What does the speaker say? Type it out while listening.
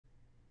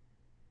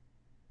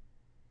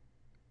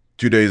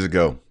2 days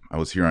ago, I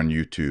was here on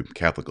YouTube,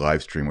 Catholic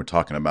Livestream. We're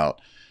talking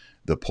about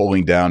the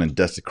pulling down and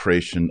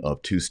desecration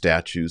of two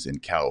statues in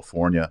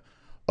California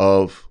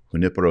of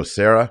Junípero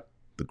Serra,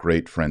 the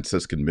great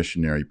Franciscan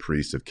missionary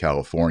priest of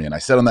California. And I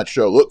said on that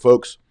show, look,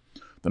 folks,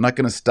 they're not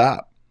going to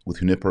stop with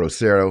Junípero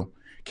Serra.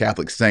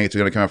 Catholic saints are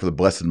going to come after the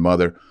Blessed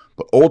Mother,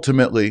 but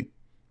ultimately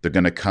they're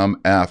going to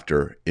come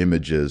after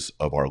images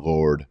of our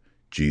Lord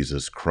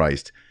Jesus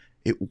Christ.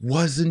 It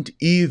wasn't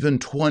even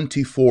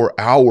 24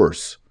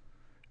 hours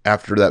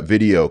after that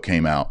video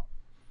came out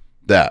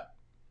that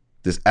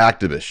this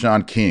activist,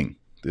 Sean King,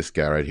 this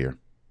guy right here,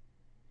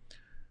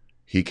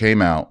 he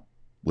came out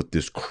with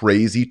this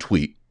crazy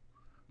tweet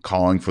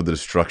calling for the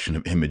destruction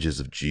of images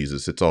of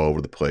Jesus. It's all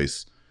over the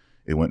place.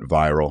 It went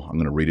viral. I'm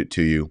going to read it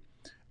to you.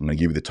 I'm going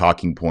to give you the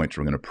talking points.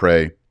 We're going to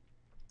pray.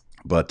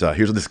 But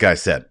here's what this guy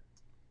said.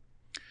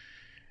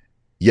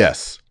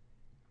 Yes,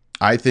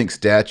 I think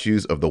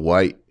statues of the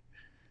white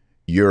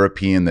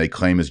European they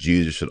claim is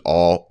Jesus should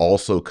all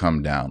also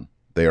come down.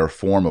 They are a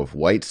form of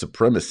white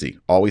supremacy,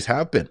 always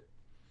have been.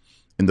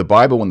 In the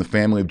Bible, when the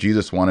family of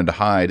Jesus wanted to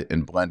hide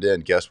and blend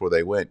in, guess where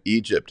they went?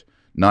 Egypt,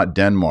 not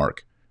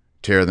Denmark.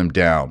 Tear them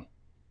down.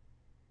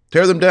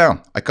 Tear them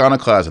down.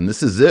 Iconoclasm.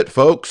 This is it,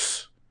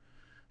 folks.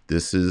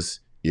 This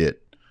is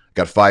it.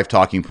 Got 5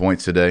 talking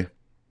points today.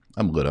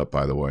 I'm lit up,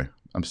 by the way.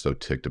 I'm so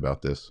ticked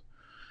about this.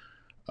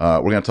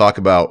 We're going to talk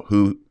about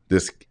who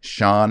this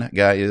Sean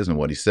guy is and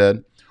what he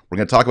said. We're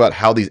going to talk about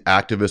how these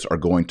activists are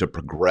going to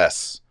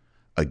progress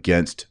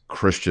against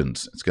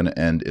Christians. It's going to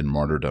end in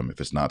martyrdom if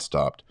it's not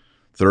stopped.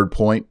 Third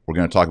point, we're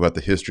going to talk about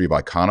the history of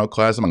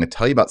iconoclasm. I'm going to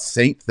tell you about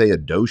Saint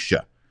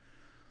Theodosia.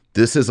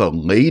 This is a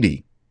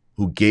lady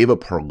who gave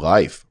up her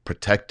life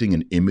protecting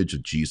an image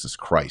of Jesus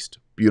Christ.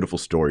 Beautiful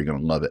story. You're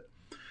going to love it.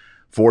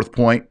 Fourth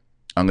point,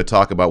 I'm going to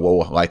talk about what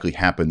will likely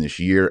happen this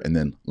year. And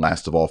then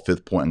last of all,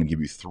 fifth point, I'm going to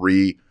give you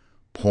 3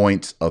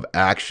 points of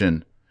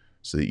action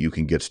so that you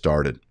can get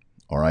started.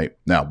 All right.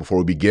 Now, before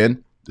we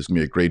begin, this is going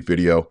to be a great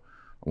video.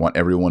 I want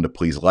everyone to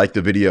please like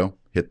the video,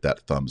 hit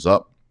that thumbs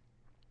up.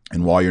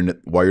 And while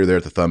you're there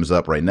at the thumbs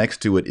up, right next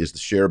to it is the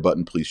share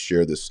button. Please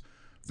share this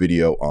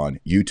video on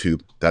YouTube.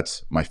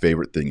 That's my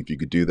favorite thing. If you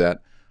could do that,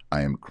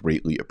 I am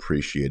greatly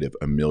appreciative.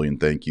 A million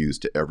thank yous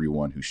to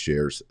everyone who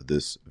shares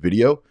this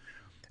video.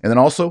 And then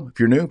also, if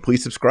you're new,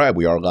 please subscribe.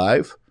 We are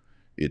live.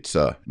 It's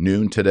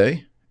noon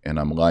today, and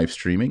I'm live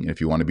streaming. And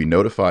if you want to be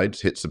notified,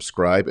 hit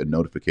subscribe and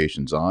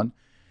notifications on.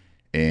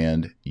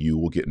 And you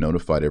will get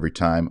notified every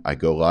time I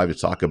go live to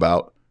talk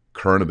about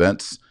current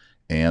events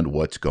and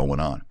what's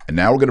going on. And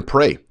now we're going to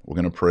pray. We're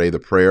going to pray the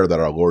prayer that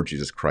our Lord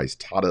Jesus Christ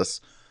taught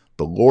us,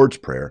 the Lord's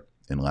Prayer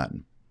in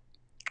Latin.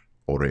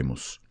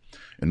 Oremus.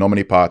 In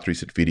nomine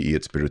Patris et Filii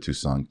et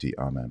Spiritus Sancti.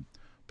 Amen.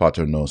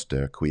 Pater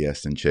noster, qui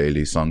est in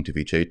caeli,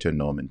 sanctificetur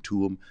nomen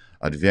tuum,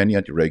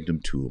 adveniat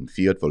regnum tuum,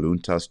 fiat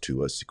voluntas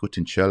tua, sicut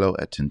in cielo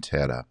et in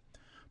terra.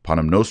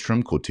 Panem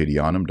nostrum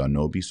quotidianum da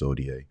nobis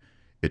hodie,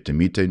 et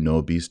dimite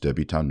nobis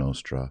debita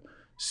nostra,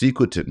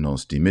 sicut et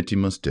nos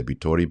dimittimus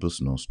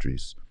debitoribus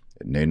nostris,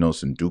 et ne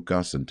nos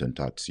inducas in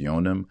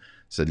tentationem,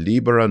 sed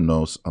libera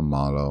nos a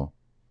malo.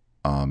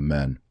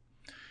 Amen.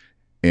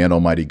 And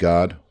Almighty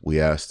God, we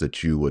ask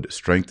that you would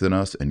strengthen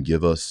us and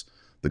give us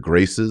the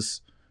graces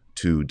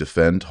to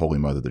defend Holy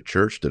Mother the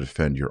Church, to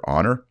defend your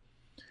honor,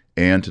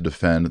 and to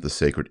defend the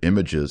sacred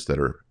images that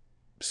are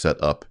set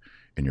up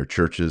in your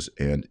churches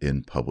and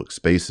in public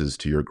spaces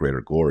to your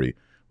greater glory.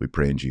 We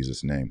pray in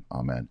Jesus' name.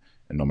 Amen.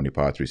 In nomine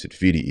Patris et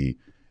Filii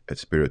et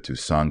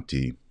Spiritus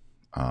Sancti.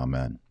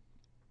 Amen.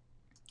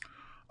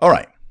 All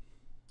right.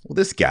 Well,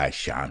 this guy,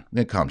 Sean, I'm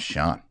going to call him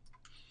Sean.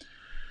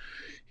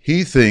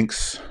 He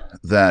thinks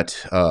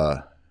that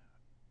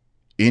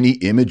any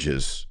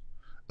images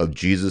of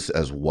Jesus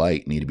as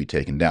white need to be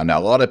taken down. Now,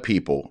 a lot of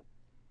people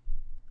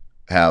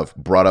have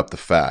brought up the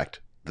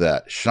fact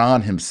that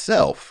Sean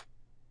himself,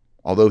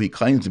 although he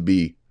claims to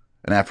be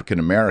an African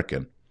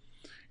American,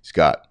 he's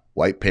got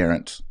white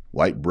parents,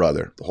 white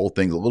brother. The whole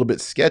thing's a little bit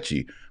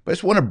sketchy, but I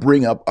just want to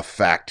bring up a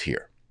fact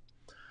here.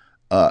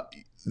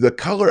 The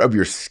color of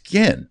your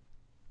skin,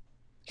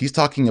 he's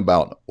talking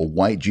about a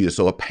white Jesus.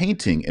 So a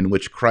painting in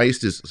which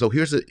Christ is, so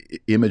here's an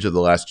image of the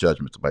Last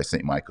Judgment by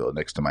St. Michael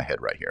next to my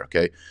head right here,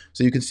 okay?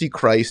 So you can see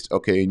Christ,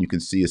 okay, and you can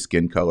see his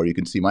skin color. You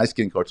can see my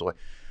skin color. So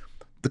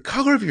the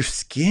color of your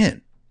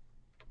skin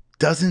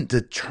doesn't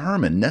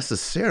determine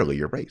necessarily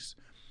your race.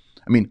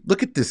 I mean,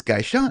 look at this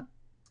guy, Sean,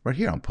 right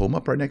here. I'll pull him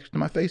up right next to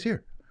my face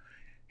here.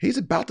 He's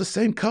about the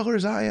same color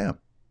as I am.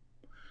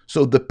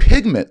 So the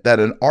pigment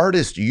that an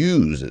artist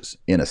uses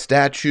in a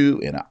statue,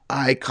 in an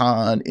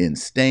icon, in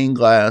stained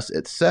glass,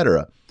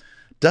 etc.,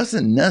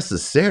 doesn't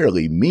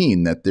necessarily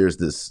mean that there's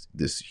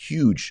this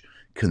huge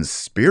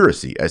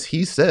conspiracy. As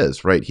he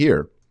says right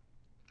here,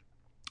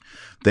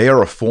 they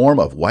are a form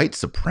of white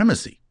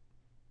supremacy.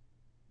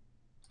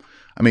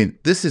 I mean,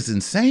 this is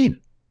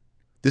insane.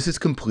 This is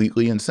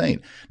completely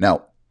insane.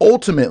 Now,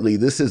 ultimately,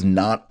 this is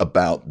not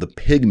about the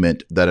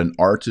pigment that an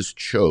artist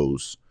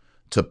chose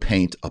to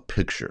paint a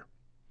picture.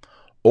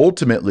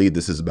 Ultimately,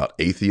 this is about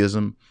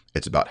atheism.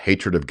 It's about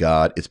hatred of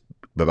God. It's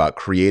about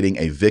creating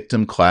a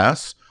victim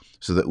class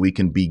so that we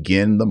can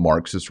begin the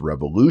Marxist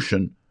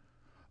revolution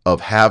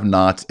of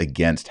have-nots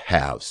against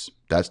haves.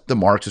 That's the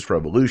Marxist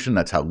revolution.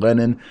 That's how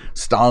Lenin,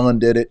 Stalin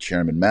did it,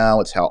 Chairman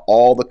Mao. It's how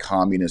all the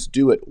communists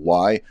do it.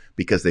 Why?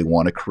 Because they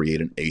want to create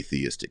an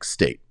atheistic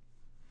state.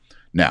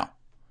 Now,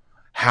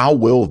 how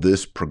will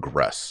this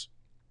progress?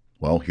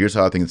 Well, here's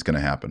how I think it's going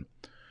to happen.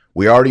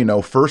 We already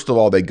know, first of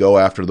all, they go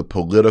after the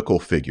political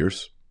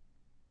figures.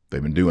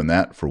 They've been doing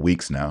that for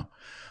weeks now.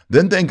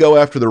 Then they go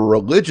after the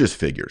religious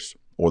figures,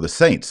 or the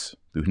saints,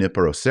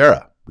 Junípero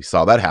Serra. We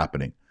saw that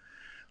happening.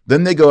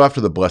 Then they go after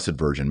the Blessed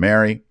Virgin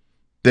Mary.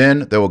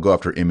 Then they will go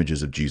after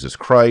images of Jesus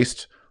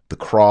Christ, the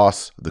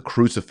cross, the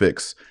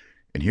crucifix.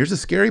 And here's the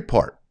scary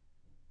part.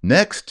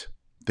 Next,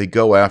 they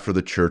go after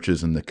the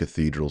churches and the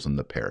cathedrals and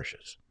the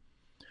parishes.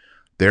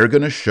 They're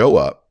going to show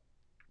up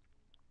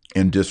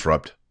and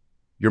disrupt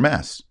your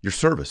mass, your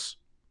service.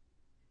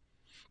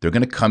 They're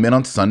going to come in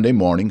on Sunday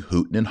morning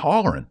hooting and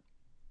hollering.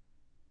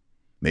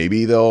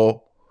 Maybe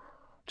they'll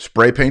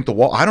spray paint the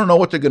wall. I don't know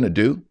what they're going to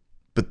do,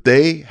 but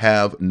they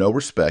have no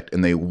respect,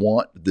 and they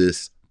want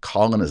this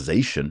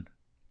colonization,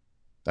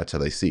 that's how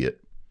they see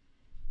it,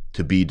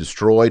 to be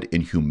destroyed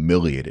and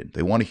humiliated.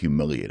 They want to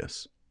humiliate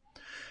us.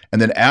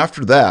 And then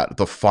after that,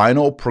 the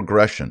final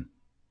progression,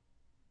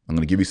 I'm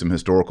going to give you some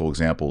historical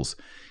examples,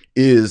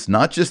 is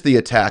not just the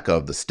attack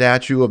of the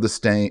statue of the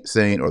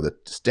saint or the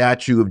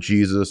statue of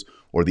Jesus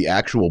or the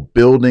actual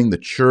building, the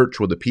church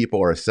where the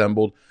people are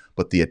assembled,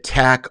 but the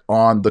attack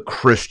on the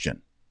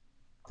Christian.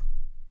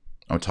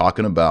 I'm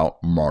talking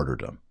about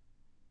martyrdom,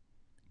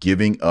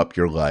 giving up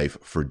your life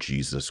for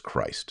Jesus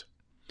Christ.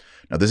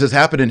 Now, this has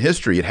happened in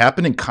history. It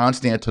happened in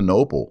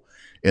Constantinople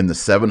in the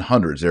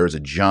 700s. There was a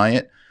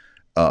giant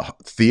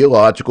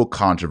theological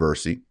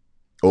controversy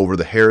over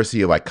the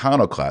heresy of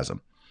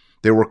iconoclasm.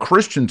 There were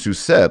Christians who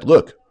said,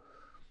 look,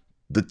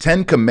 the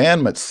 10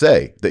 Commandments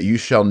say that you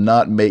shall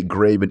not make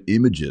graven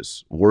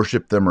images,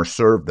 worship them, or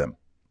serve them.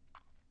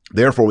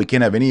 Therefore, we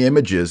can't have any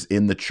images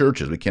in the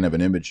churches. We can't have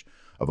an image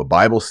of a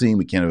Bible scene.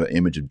 We can't have an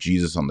image of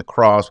Jesus on the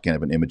cross. We can't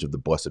have an image of the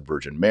Blessed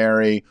Virgin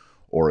Mary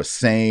or a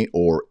saint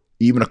or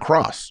even a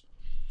cross.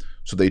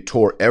 So they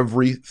tore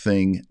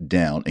everything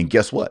down. And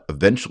guess what?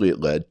 Eventually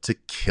it led to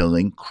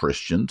killing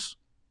Christians.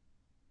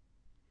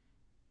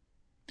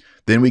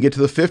 Then we get to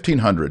the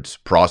 1500s,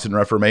 Protestant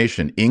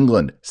Reformation,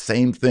 England,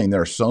 same thing.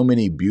 There are so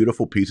many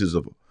beautiful pieces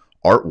of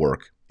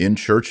artwork in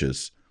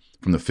churches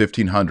from the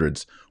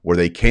 1500s where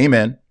they came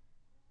in,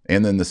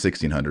 and then the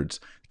 1600s,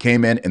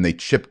 came in and they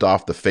chipped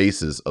off the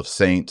faces of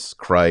saints,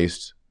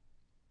 Christ,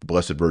 the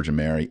Blessed Virgin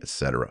Mary,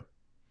 etc.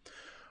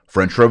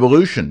 French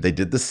Revolution, they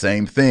did the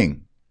same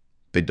thing.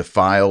 They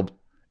defiled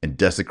and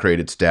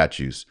desecrated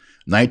statues.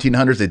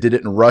 1900s, they did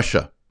it in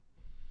Russia.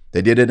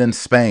 They did it in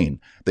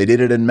Spain. They did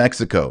it in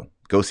Mexico.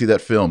 Go see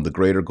that film, The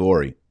Greater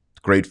Glory.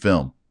 Great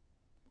film.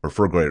 Or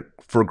For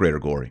Greater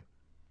Glory.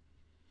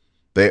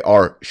 They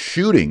are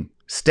shooting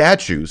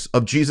statues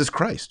of Jesus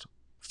Christ.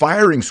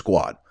 Firing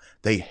squad.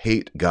 They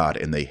hate God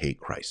and they hate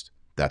Christ.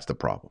 That's the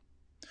problem.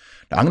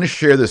 Now, I'm going to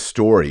share this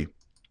story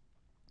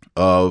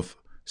of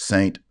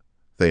Saint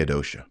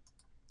Theodosia.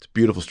 It's a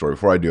beautiful story.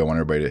 Before I do, I want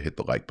everybody to hit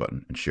the like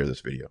button and share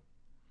this video.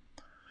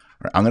 All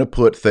right, I'm going to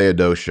put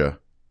Theodosia,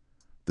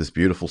 this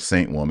beautiful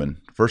saint woman.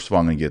 First of all,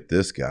 I'm going to get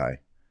this guy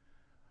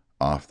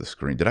off the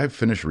screen. Did I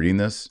finish reading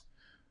this?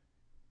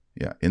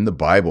 Yeah. In the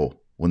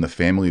Bible, when the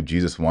family of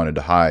Jesus wanted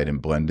to hide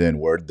and blend in,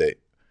 where'd they,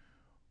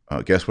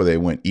 guess where they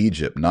went?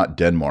 Egypt, not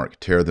Denmark.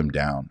 Tear them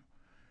down.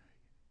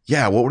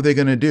 Yeah. What were they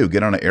going to do?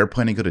 Get on an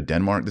airplane and go to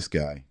Denmark? This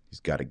guy, he's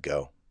got to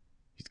go.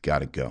 He's got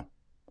to go.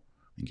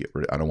 And get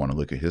rid of, I don't want to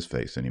look at his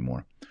face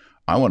anymore.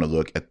 I want to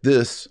look at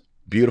this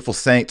beautiful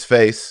saint's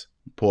face.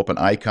 Pull up an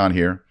icon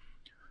here.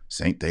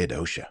 Saint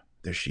Theodosia.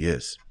 There she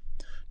is.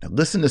 Now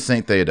listen to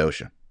Saint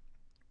Theodosia,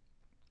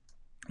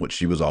 what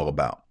she was all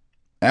about.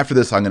 After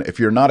this, if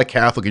you're not a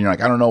Catholic and you're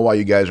like, I don't know why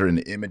you guys are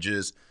into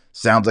images,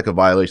 sounds like a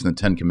violation of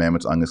the 10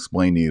 Commandments, I'm going to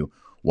explain to you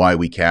why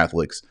we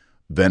Catholics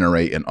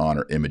venerate and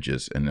honor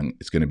images. And then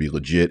it's going to be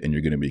legit and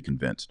you're going to be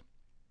convinced.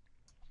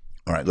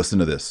 All right, listen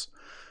to this.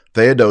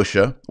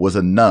 Theodosia was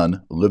a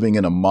nun living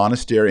in a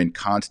monastery in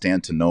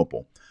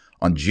Constantinople.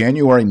 On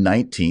January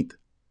 19th,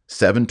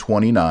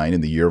 729,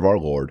 in the year of our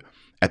Lord,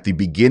 at the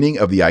beginning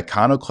of the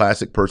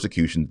iconoclastic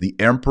persecution, the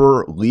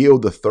Emperor Leo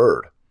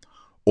III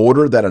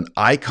ordered that an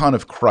icon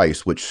of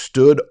Christ, which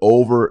stood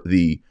over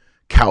the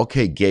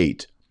Calque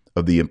gate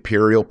of the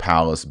imperial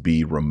palace,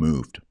 be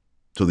removed.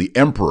 So the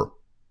emperor,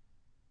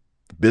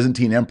 the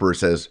Byzantine emperor,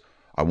 says,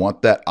 I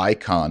want that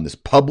icon, this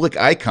public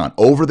icon,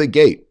 over the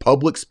gate,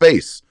 public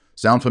space.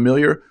 Sound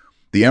familiar?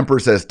 The emperor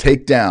says,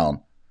 take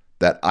down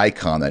that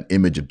icon, that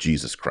image of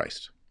Jesus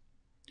Christ.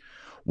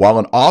 While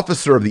an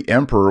officer of the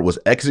emperor was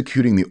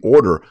executing the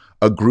order,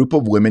 a group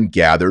of women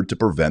gathered to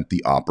prevent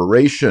the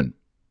operation.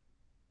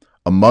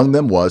 Among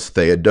them was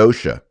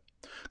Theodosia.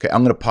 Okay,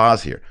 I'm going to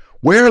pause here.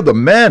 Where are the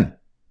men?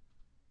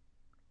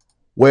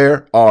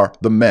 Where are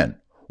the men?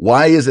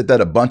 Why is it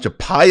that a bunch of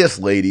pious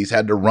ladies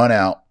had to run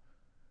out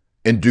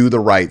and do the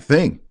right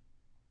thing?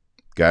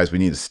 Guys, we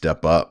need to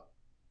step up.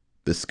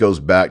 This goes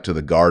back to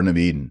the Garden of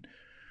Eden.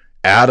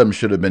 Adam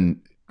should have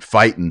been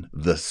fighting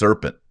the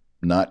serpent,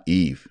 not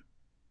Eve.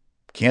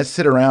 Can't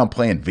sit around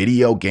playing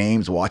video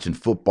games, watching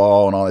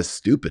football and all this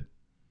stupid.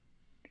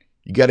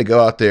 You got to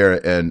go out there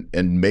and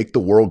make the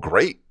world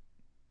great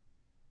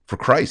for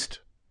Christ.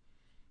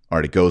 All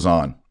right, it goes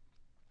on.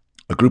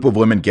 A group of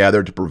women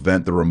gathered to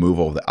prevent the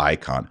removal of the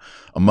icon.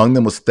 Among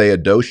them was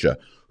Theodosia,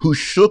 who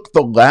shook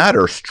the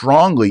ladder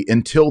strongly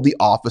until the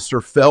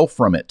officer fell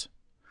from it.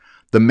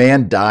 The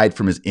man died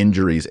from his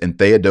injuries, and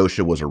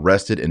Theodosia was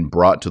arrested and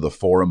brought to the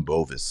Forum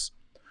Bovis,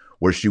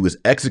 where she was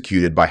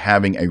executed by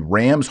having a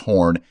ram's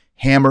horn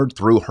hammered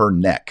through her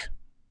neck.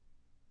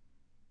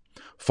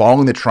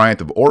 Following the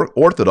triumph of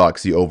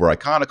orthodoxy over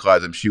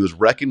iconoclasm, she was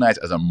recognized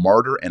as a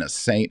martyr and a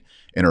saint,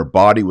 and her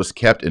body was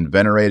kept and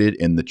venerated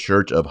in the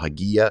church of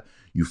Hagia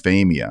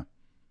Euphemia,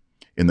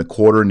 in the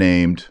quarter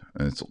named,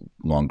 and it's a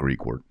long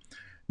Greek word,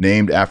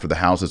 named after the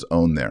houses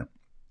owned there.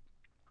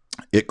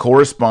 It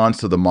corresponds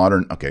to the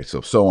modern,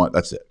 so on,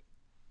 that's it.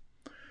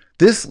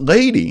 This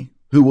lady,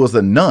 who was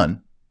a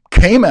nun,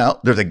 came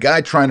out. There's a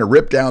guy trying to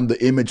rip down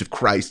the image of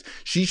Christ.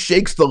 She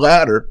shakes the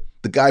ladder.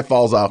 The guy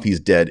falls off. He's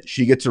dead.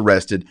 She gets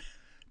arrested.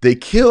 They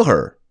kill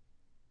her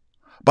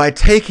by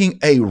taking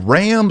a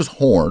ram's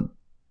horn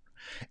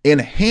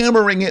and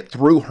hammering it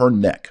through her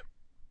neck.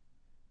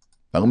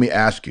 Now, let me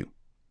ask you,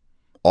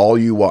 all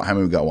you, how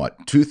many we got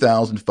what?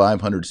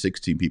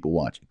 2,516 people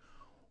watching.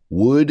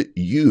 Would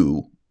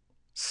you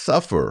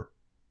suffer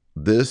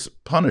this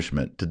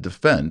punishment to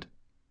defend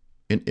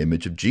an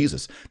image of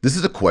Jesus? This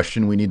is a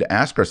question we need to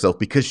ask ourselves,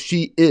 because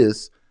she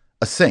is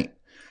a saint.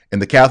 In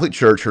the Catholic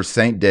Church, her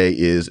saint day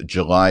is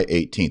July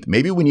 18th.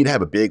 Maybe we need to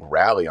have a big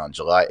rally on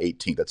July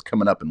 18th. That's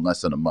coming up in less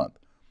than a month.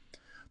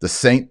 The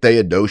Saint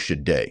Theodosia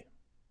Day.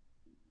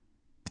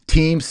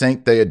 Team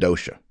Saint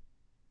Theodosia.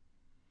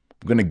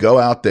 We're going to go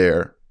out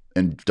there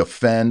and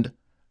defend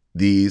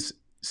these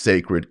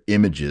sacred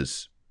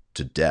images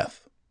to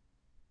death.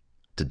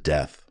 To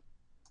death.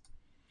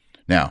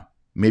 Now,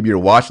 maybe you're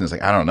watching this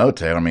like, I don't know,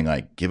 Ted. I mean,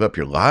 like, give up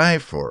your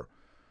life for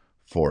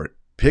a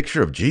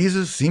picture of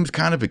Jesus seems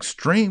kind of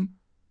extreme.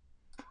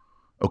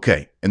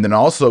 Okay, and then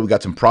also we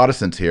got some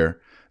Protestants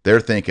here. They're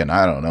thinking,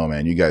 I don't know,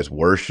 man, you guys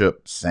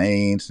worship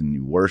saints and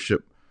you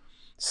worship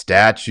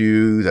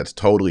statues. That's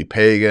totally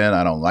pagan.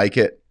 I don't like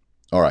it.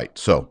 All right,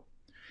 so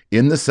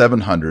in the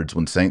 700s,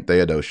 when Saint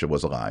Theodosia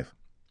was alive,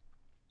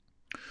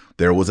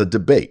 there was a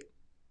debate.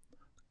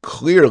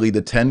 Clearly,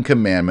 the Ten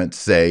Commandments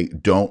say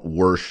don't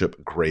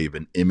worship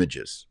graven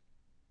images.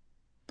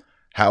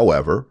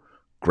 However,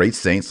 great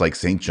saints like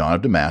St. John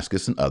of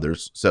Damascus and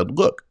others said,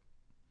 look,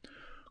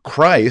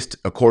 Christ,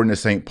 according to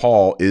St.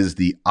 Paul, is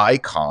the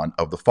icon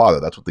of the Father.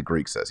 That's what the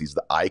Greek says. He's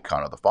the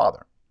icon of the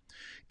Father.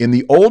 In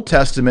the Old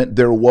Testament,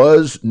 there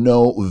was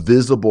no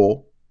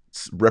visible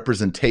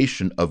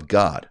representation of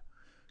God,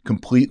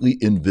 completely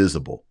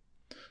invisible.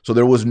 So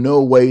there was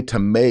no way to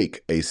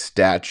make a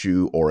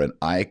statue or an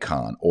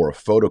icon or a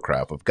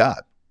photograph of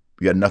God.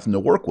 You had nothing to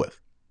work with.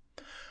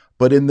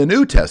 But in the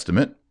New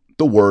Testament,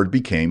 the Word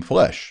became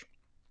flesh.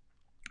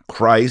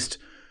 Christ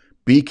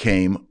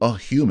became a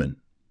human.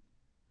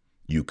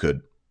 You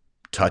could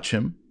touch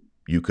him.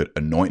 You could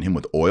anoint him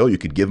with oil. You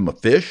could give him a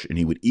fish and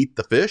he would eat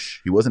the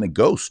fish. He wasn't a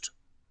ghost.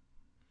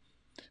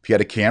 If you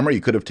had a camera,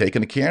 you could have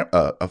taken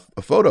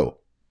a photo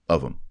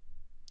of him.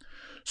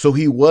 So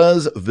he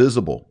was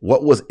visible.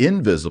 What was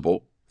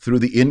invisible through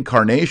the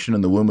incarnation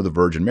in the womb of the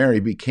Virgin Mary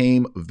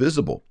became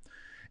visible.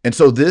 And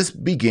so this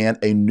began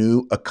a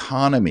new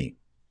economy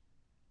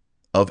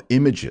of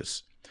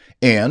images.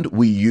 And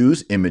we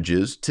use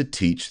images to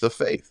teach the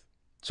faith.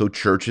 So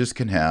churches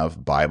can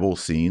have Bible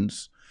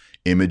scenes,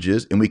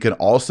 images, and we can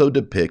also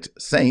depict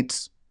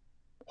saints,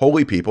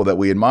 holy people that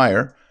we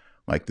admire,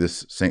 like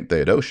this Saint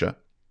Theodosia.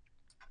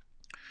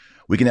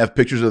 We can have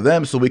pictures of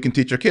them so we can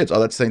teach our kids. Oh,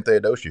 that's Saint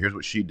Theodosia. Here's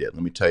what she did.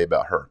 Let me tell you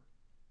about her.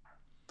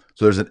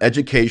 So there's an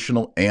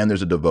educational and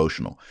there's a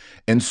devotional.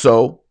 And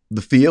so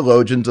the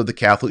theologians of the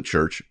Catholic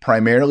Church,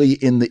 primarily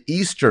in the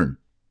Eastern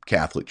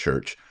Catholic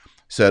Church,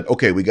 said,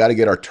 okay, we got to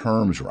get our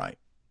terms right.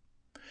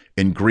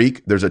 In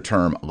Greek, there's a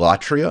term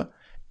latria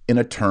and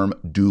a term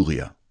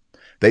dulia.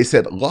 They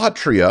said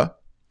latria,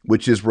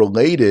 which is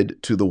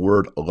related to the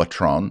word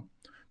latron,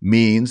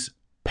 means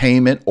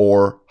payment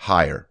or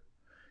hire.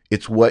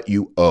 It's what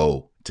you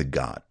owe to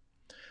God.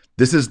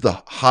 This is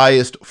the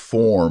highest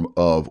form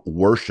of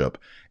worship,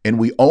 and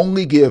we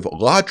only give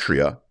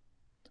latria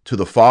to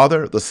the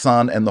Father, the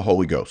Son, and the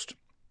Holy Ghost.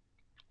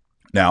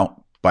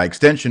 Now, by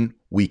extension,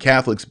 we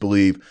Catholics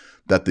believe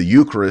that the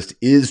Eucharist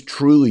is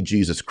truly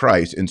Jesus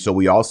Christ, and so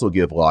we also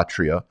give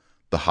latria,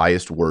 the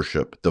highest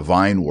worship,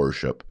 divine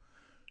worship,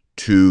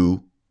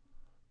 to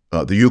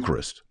the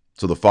Eucharist.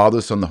 So the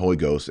Father, Son, the Holy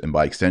Ghost, and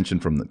by extension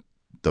from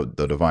the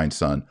divine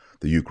Son,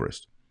 the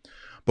Eucharist.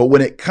 But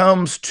when it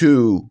comes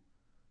to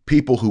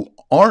people who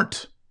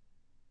aren't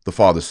the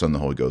Father, Son, the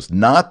Holy Ghost,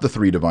 not the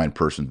three divine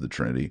persons of the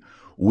Trinity,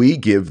 we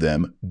give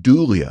them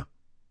dulia.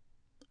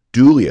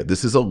 Dulia,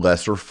 this is a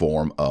lesser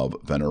form of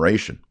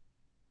veneration.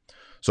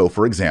 So,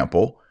 for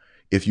example,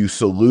 if you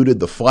saluted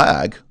the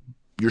flag,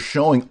 you're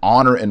showing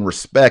honor and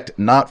respect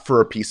not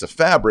for a piece of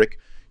fabric.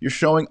 You're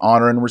showing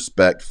honor and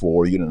respect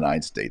for the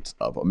United States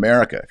of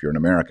America, if you're in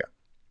America.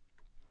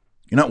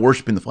 You're not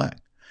worshiping the flag.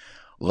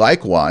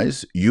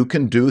 Likewise, you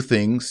can do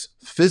things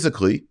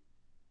physically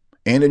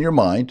and in your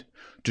mind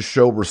to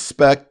show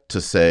respect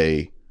to,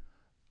 say,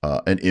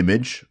 an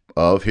image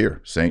of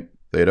here, St.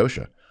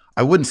 Theodosia.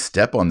 I wouldn't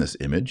step on this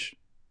image.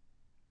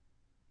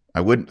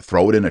 I wouldn't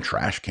throw it in a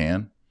trash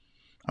can.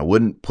 I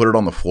wouldn't put it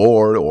on the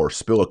floor or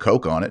spill a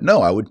Coke on it.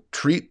 No, I would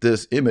treat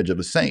this image of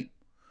a saint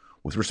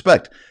with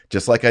respect,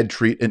 just like I'd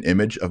treat an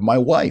image of my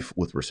wife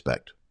with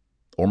respect,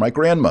 or my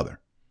grandmother.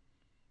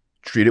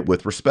 Treat it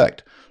with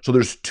respect. So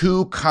there's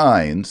two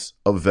kinds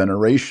of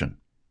veneration.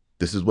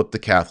 This is what the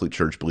Catholic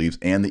Church believes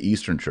and the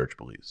Eastern Church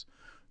believes.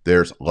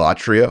 There's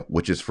latria,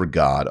 which is for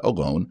God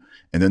alone,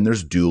 and then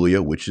there's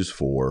dulia, which is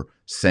for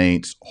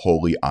saints,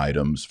 holy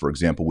items. For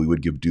example, we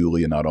would give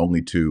dulia not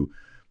only to,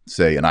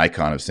 say, an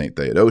icon of St.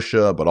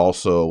 Theodosia, but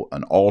also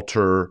an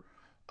altar,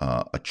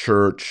 a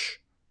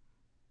church,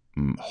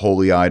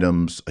 holy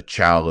items, a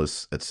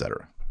chalice,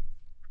 etc.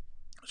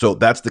 So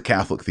that's the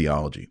Catholic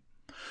theology.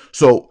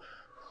 So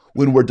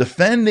when we're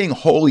defending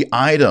holy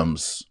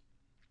items,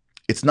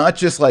 it's not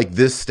just like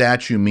this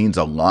statue means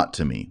a lot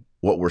to me.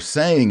 What we're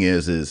saying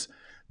is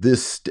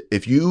this: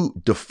 if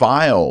you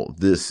defile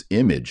this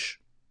image,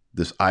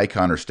 this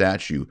icon or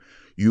statue,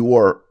 you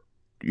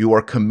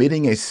are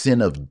committing a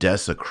sin of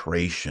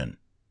desecration.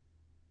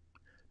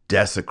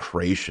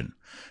 Desecration.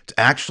 It's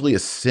actually a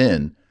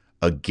sin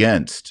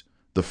against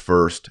the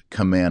first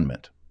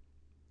commandment.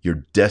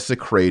 You're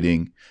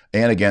desecrating,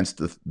 and against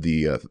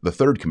the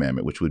third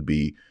commandment, which would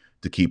be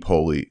to keep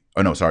holy.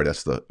 Oh no, sorry,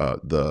 that's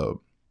the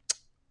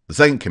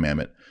second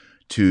commandment,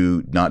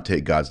 to not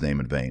take God's name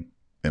in vain,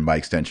 and by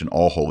extension,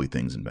 all holy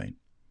things in vain.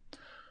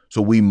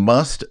 So we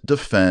must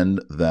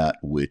defend that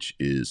which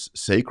is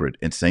sacred,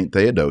 and Saint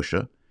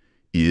Theodosia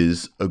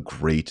is a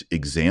great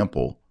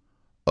example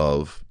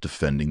of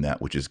defending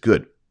that which is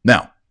good.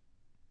 Now,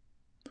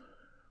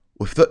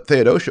 with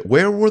Theodosia,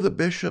 where were the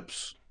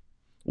bishops?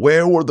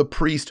 Where were the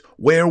priests?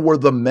 Where were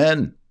the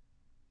men?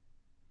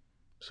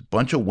 It's a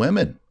bunch of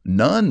women,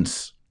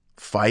 nuns,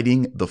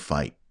 fighting the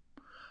fight.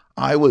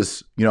 I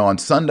was, on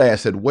Sunday, I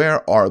said,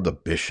 where are the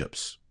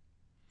bishops?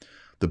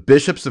 The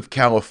bishops of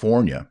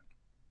California.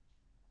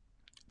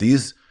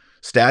 These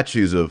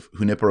statues of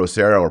Junípero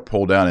Serra are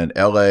pulled down in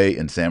LA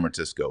and San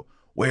Francisco.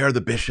 Where are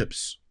the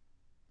bishops?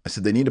 I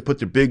said, they need to put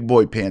their big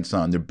boy pants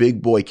on, their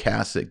big boy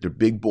cassock, their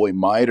big boy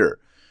mitre,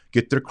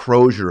 get their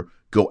crozier,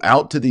 go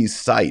out to these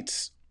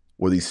sites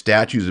where these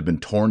statues have been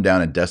torn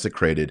down and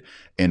desecrated,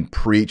 and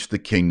preach the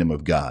kingdom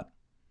of God.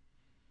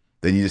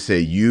 They need to say,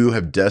 you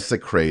have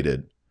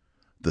desecrated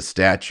the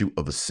statue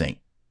of a saint.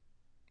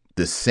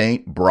 The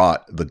saint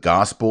brought the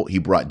gospel. He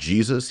brought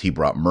Jesus. He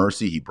brought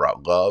mercy. He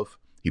brought love.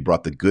 He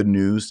brought the good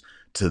news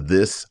to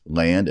this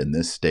land and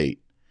this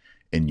state.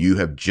 And you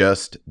have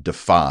just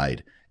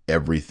defied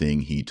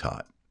everything he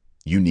taught.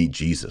 You need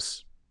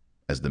Jesus,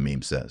 as the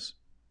meme says.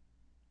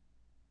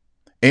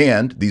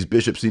 And these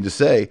bishops need to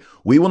say,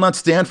 we will not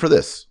stand for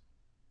this.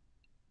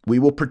 We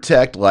will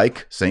protect,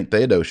 like St.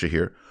 Theodosia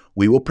here,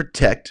 we will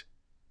protect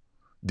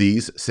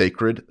these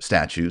sacred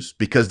statues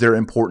because they're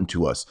important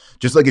to us.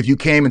 Just like if you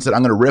came and said,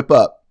 I'm going to rip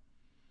up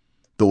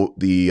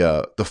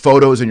the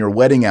photos in your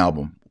wedding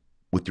album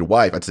with your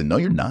wife, I'd say, no,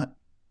 you're not.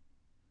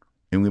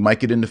 And we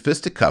might get into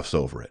fisticuffs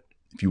over it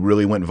if you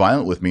really went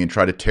violent with me and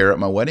tried to tear up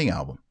my wedding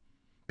album,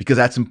 because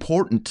that's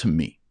important to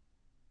me.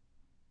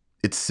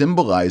 It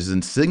symbolizes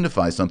and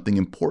signifies something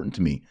important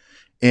to me.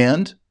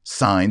 And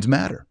signs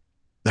matter.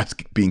 That's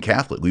being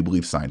Catholic. We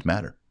believe signs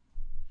matter.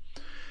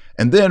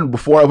 And then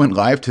before I went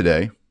live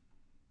today,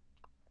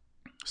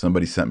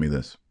 somebody sent me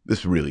this.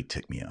 This really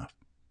ticked me off.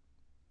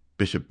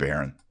 Bishop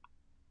Barron.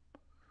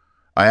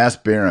 I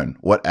asked Barron,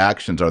 what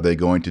actions are they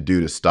going to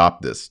do to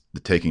stop this, the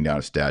taking down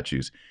of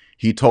statues?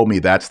 He told me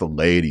that's the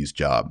laity's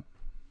job.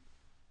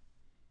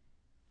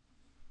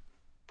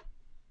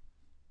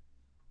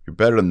 You're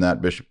better than that,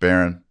 Bishop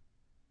Barron.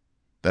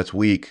 That's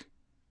weak.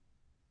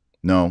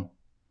 No.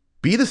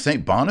 Be the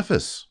St.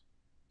 Boniface,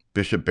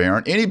 Bishop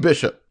Barron. Any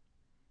bishop.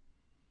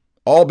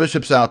 All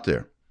bishops out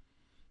there.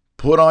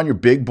 Put on your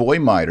big boy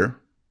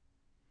mitre.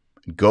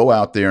 Go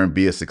out there and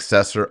be a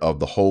successor of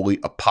the holy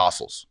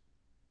apostles.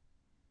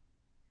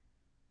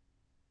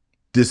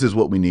 This is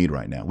what we need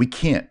right now. We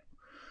can't.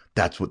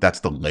 That's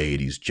the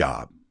laity's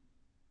job.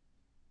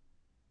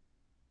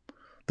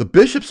 The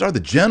bishops are the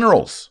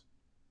generals.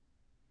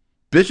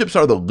 Bishops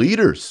are the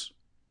leaders.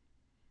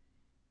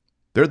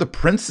 They're the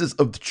princes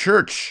of the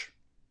church.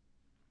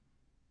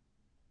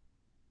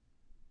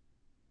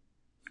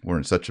 We're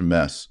in such a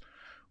mess.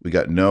 We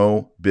got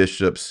no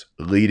bishops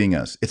leading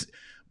us. It's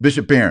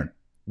Bishop Barron.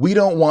 We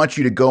don't want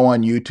you to go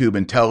on YouTube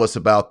and tell us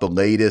about the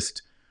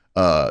latest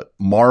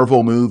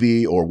Marvel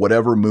movie or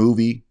whatever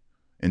movie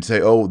and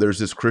say, oh, there's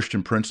this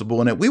Christian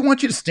principle in it. We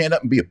want you to stand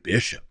up and be a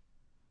bishop.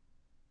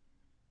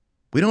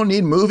 We don't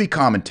need movie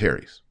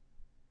commentaries.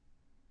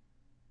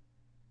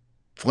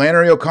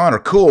 Flannery O'Connor,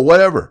 cool,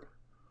 whatever.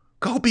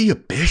 Go be a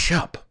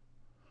bishop.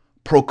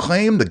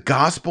 Proclaim the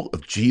gospel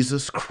of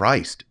Jesus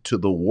Christ to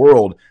the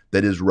world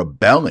that is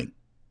rebelling.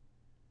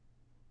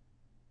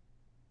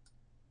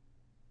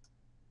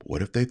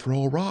 What if they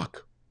throw a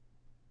rock?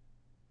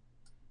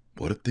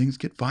 What if things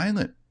get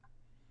violent?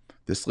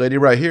 This lady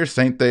right here,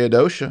 Saint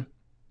Theodosia,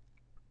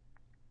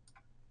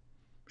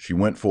 she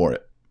went for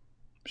it.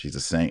 She's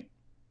a saint.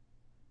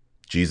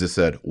 Jesus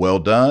said, "Well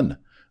done,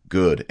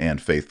 good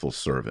and faithful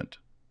servant,"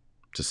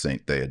 to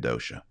Saint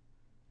Theodosia.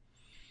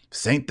 If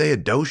Saint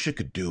Theodosia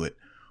could do it,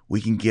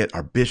 we can get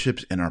our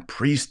bishops and our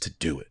priests to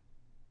do it.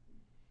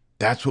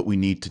 That's what we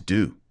need to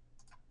do.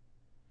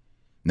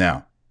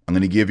 Now, I'm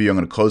going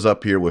to close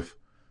up here with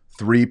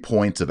 3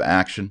 points of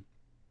action.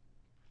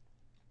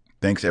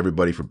 Thanks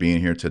everybody for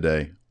being here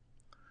today.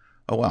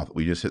 Oh, wow,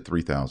 we just hit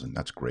 3,000.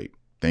 That's great.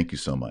 Thank you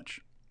so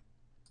much.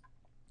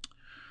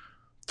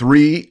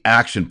 3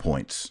 action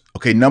points.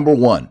 Okay, number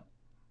 1.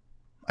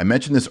 I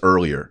mentioned this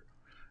earlier.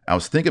 I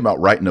was thinking about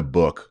writing a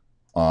book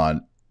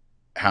on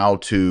how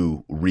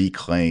to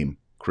reclaim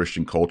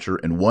Christian culture,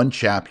 and one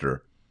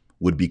chapter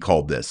would be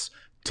called this: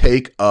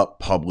 Take Up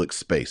Public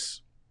Space.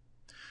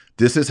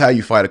 This is how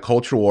you fight a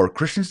cultural war.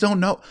 Christians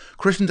don't know.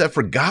 Christians have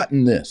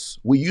forgotten this.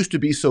 We used to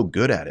be so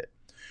good at it.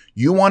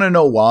 You want to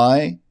know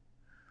why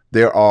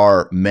there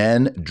are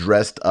men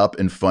dressed up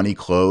in funny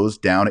clothes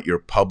down at your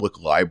public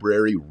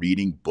library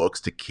reading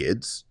books to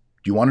kids?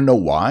 Do you want to know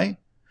why?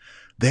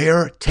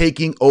 They're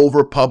taking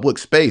over public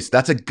space.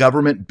 That's a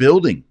government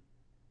building.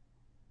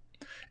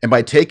 And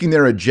by taking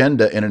their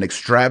agenda in an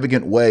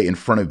extravagant way in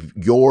front of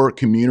your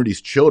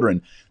community's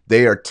children,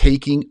 they are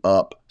taking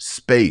up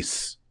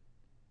space.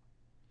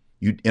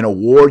 In a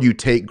war, you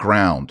take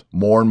ground,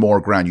 more and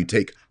more ground. You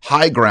take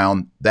high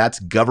ground, that's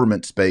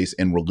government space,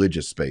 and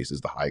religious space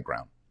is the high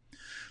ground.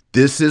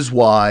 This is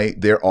why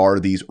there are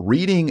these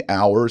reading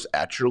hours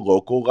at your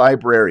local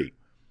library.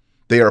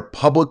 They are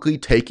publicly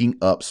taking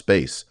up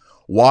space.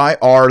 Why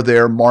are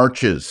there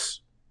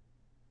marches?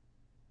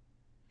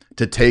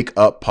 To take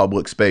up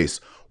public space.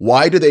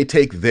 Why do they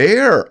take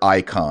their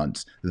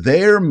icons,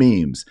 their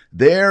memes,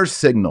 their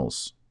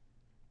signals?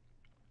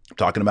 I'm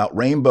talking about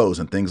rainbows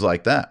and things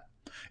like that,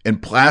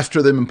 and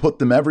plaster them and put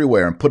them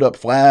everywhere and put up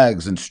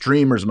flags and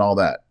streamers and all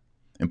that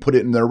and put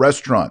it in their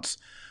restaurants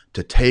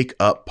to take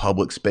up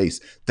public space.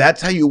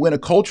 That's how you win a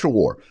culture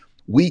war.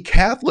 We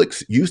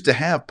Catholics used to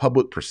have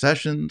public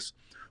processions.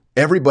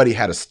 Everybody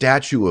had a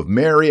statue of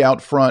Mary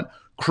out front,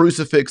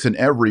 crucifix in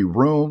every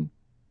room,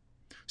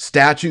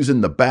 statues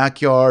in the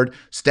backyard,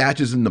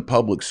 statues in the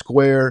public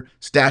square,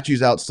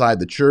 statues outside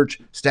the church,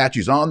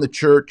 statues on the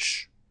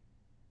church.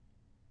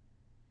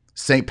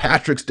 St.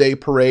 Patrick's Day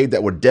parade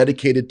that were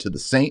dedicated to the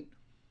saint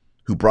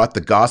who brought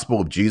the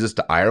gospel of Jesus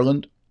to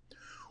Ireland.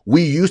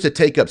 We used to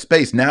take up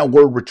space. Now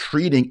we're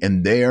retreating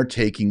and they're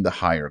taking the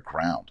higher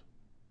ground.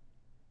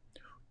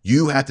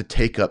 You have to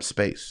take up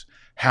space.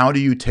 How do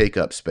you take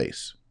up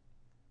space?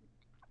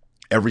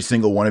 Every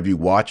single one of you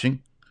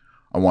watching,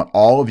 I want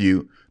all of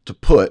you to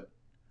put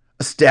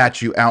a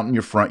statue out in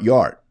your front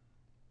yard.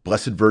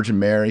 Blessed Virgin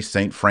Mary,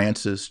 St.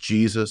 Francis,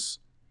 Jesus.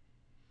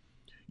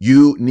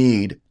 You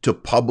need to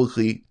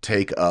publicly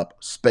take up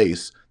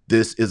space.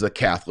 This is a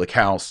Catholic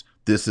house.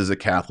 This is a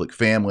Catholic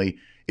family.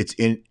 It's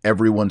in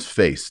everyone's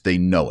face. They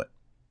know it.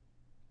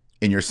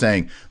 And you're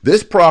saying,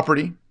 this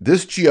property,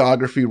 this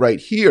geography right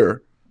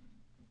here,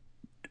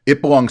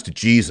 it belongs to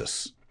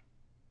Jesus.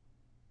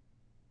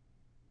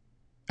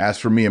 As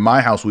for me and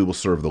my house, we will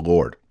serve the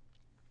Lord.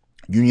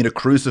 You need a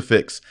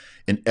crucifix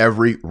in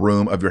every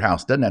room of your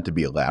house. Doesn't have to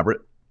be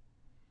elaborate.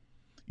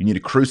 You need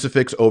a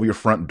crucifix over your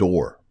front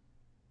door.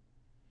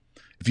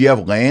 If you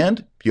have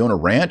land, if you own a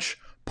ranch,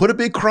 put a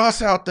big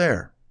cross out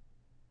there.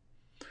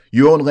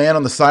 You own land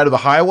on the side of the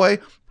highway,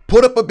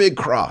 put up a big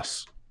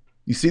cross.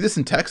 You see this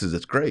in Texas,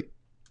 it's great.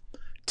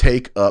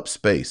 Take up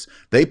space.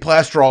 They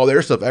plaster all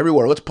their stuff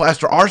everywhere. Let's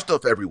plaster our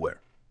stuff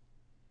everywhere.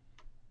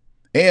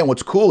 And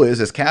what's cool is,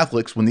 as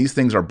Catholics, when these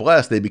things are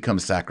blessed, they become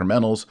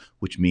sacramentals,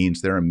 which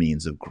means they're a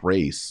means of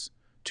grace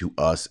to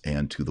us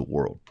and to the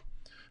world.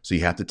 So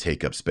you have to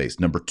take up space.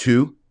 Number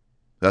 2,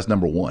 that's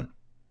number 1.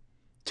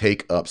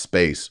 Take up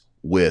space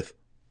with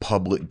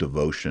public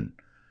devotion,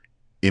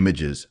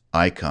 images,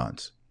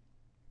 icons.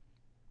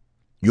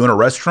 You own a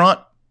restaurant?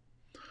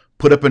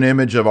 Put up an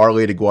image of Our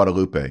Lady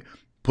Guadalupe.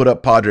 Put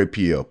up Padre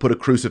Pio. Put a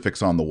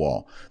crucifix on the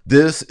wall.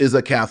 This is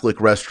a Catholic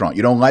restaurant.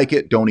 You don't like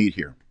it? Don't eat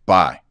here.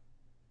 Bye.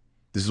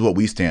 This is what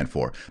we stand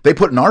for. They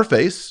put in our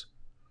face,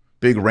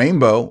 big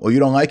rainbow. Oh, you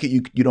don't like it?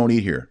 You don't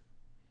eat here.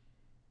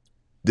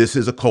 This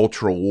is a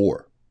cultural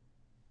war.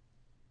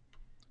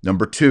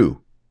 Number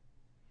 2,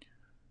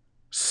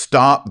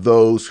 stop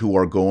those who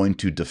are going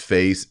to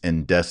deface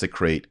and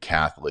desecrate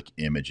Catholic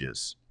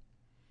images.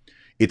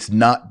 It's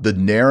not the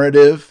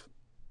narrative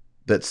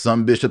that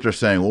some bishops are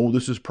saying, oh,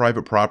 this is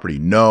private property.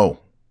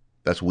 No,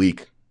 that's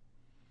weak.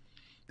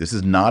 This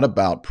is not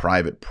about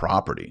private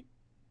property.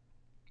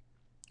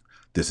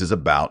 This is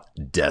about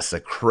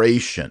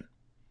desecration.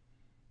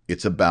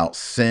 It's about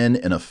sin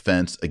and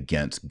offense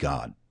against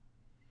God.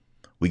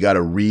 We got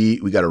to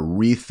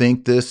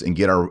rethink this and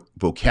get our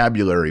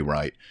vocabulary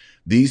right.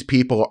 These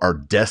people are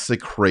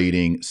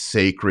desecrating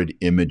sacred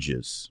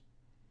images,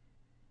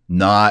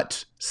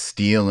 not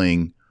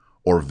stealing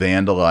or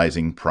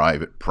vandalizing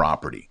private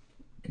property.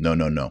 No,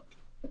 no, no.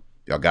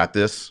 Y'all got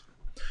this?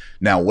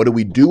 Now, what do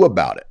we do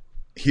about it?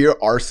 Here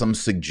are some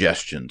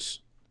suggestions.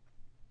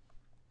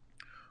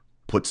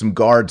 Put some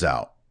guards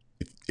out.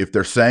 If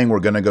they're saying we're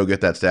going to go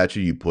get that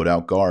statue, you put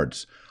out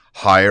guards.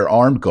 Hire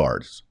armed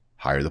guards.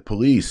 Hire the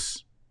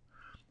police.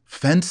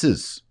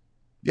 Fences.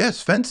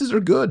 Yes, fences are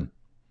good.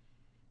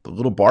 The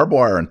little barbed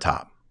wire on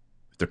top,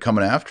 if they're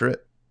coming after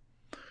it.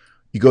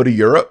 You go to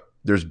Europe,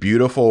 there's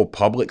beautiful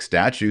public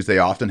statues. They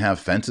often have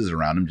fences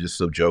around them just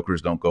so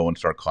jokers don't go and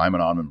start climbing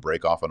on them and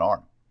break off an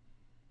arm.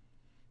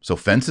 So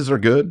fences are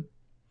good.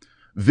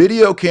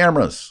 Video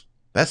cameras.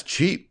 That's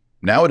cheap.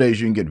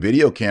 Nowadays, you can get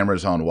video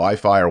cameras on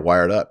Wi-Fi or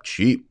wired up.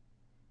 Cheap.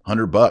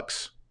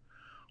 $100.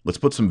 Let's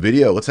put some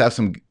video. Let's have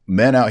some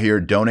men out here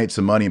donate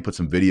some money and put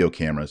some video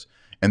cameras.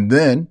 And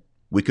then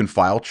we can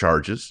file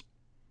charges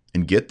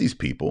and get these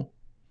people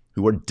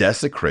who are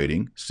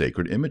desecrating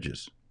sacred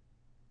images.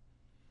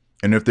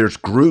 And if there's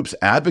groups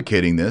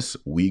advocating this,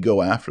 we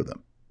go after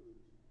them.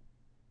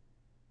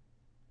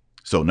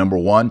 So number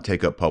one,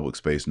 take up public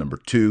space. Number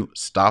two,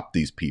 stop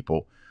these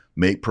people.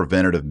 Make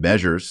preventative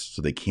measures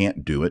so they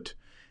can't do it.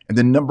 And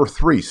then number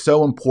three,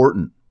 so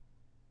important,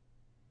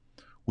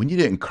 we need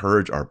to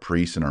encourage our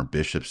priests and our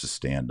bishops to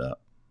stand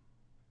up.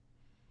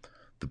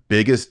 The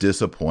biggest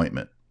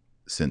disappointment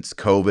since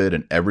COVID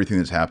and everything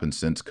that's happened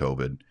since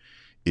COVID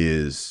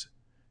is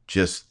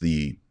just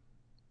the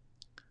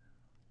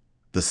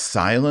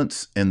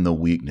silence and the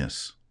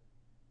weakness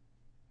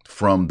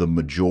from the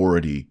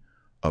majority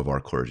of our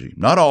clergy.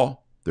 Not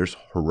all. There's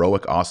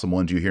heroic, awesome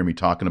ones. You hear me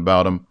talking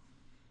about them.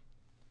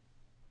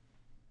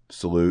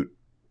 Salute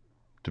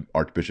to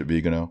Archbishop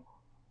Vigano.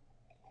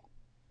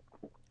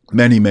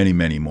 Many, many,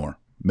 many more.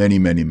 Many,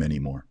 many, many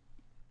more.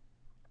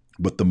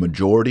 But the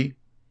majority,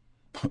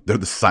 they're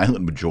the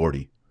silent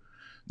majority.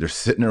 They're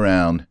sitting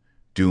around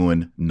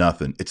doing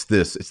nothing. It's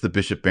the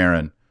Bishop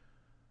Barron.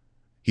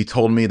 He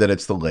told me that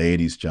it's the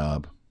ladies'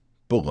 job.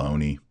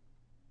 Baloney.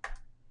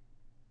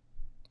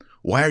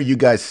 Why are you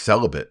guys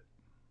celibate?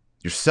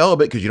 You're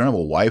celibate because you don't have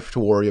a wife to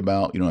worry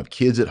about. You don't have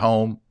kids at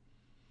home.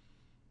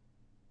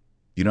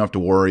 You don't have to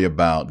worry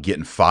about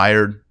getting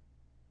fired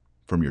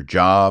from your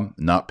job,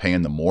 not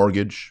paying the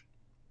mortgage,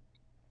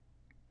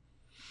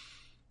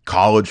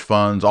 college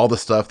funds, all the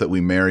stuff that we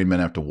married men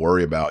have to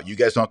worry about. You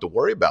guys don't have to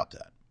worry about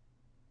that.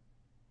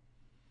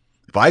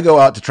 If I go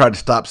out to try to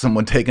stop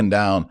someone taking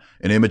down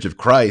an image of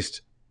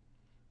Christ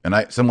and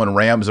someone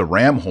rams a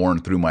ram horn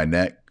through my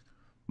neck,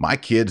 my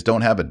kids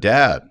don't have a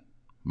dad.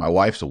 My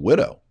wife's a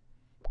widow.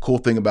 Cool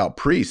thing about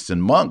priests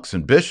and monks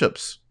and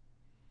bishops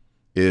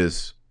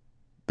is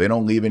they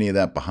don't leave any of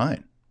that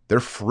behind. They're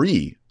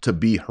free to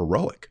be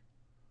heroic.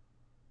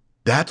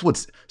 That's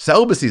what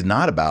celibacy is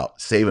not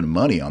about, saving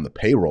money on the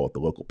payroll at the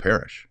local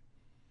parish.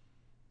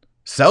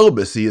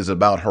 Celibacy is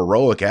about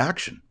heroic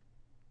action.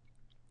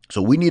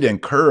 So we need to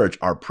encourage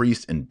our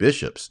priests and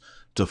bishops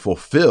to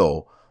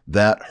fulfill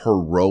that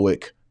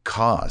heroic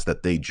cause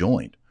that they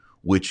joined,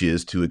 which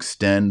is to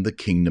extend the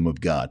kingdom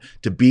of God,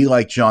 to be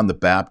like John the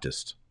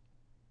Baptist.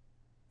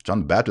 John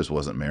the Baptist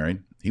wasn't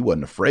married. He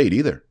wasn't afraid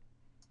either.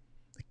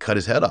 They cut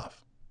his head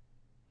off.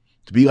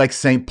 To be like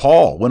St.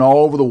 Paul, went all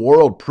over the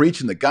world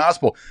preaching the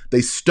gospel.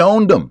 They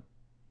stoned him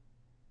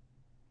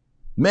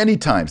many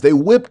times. They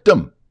whipped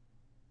him.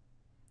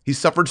 He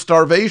suffered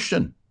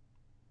starvation.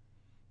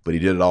 But he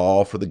did it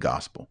all for the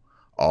gospel,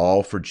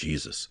 all for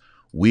Jesus.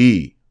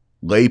 We,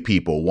 lay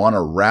people, want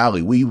to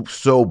rally. We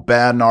so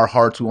bad in our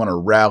hearts, we want to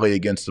rally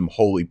against some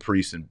holy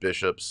priests and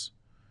bishops.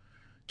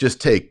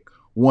 Just take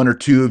one or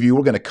two of you.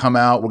 We're going to come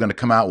out. We're going to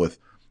come out with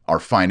our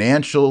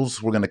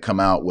financials. We're going to come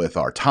out with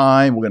our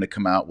time. We're going to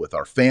come out with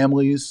our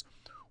families.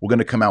 We're going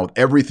to come out with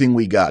everything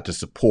we got to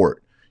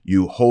support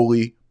you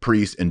holy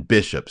priests and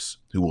bishops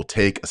who will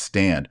take a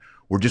stand.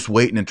 We're just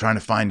waiting and trying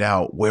to find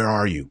out, where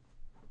are you?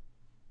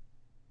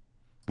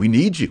 We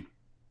need you.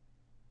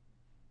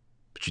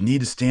 But you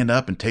need to stand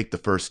up and take the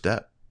first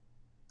step.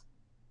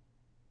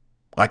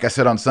 Like I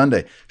said on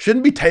Sunday,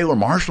 shouldn't be Taylor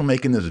Marshall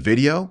making this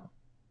video.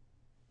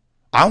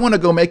 I want to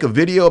go make a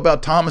video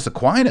about Thomas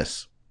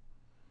Aquinas.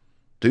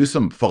 Do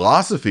some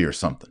philosophy or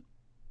something.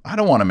 I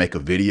don't want to make a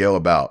video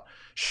about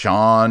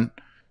Sean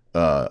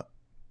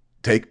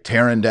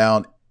tearing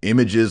down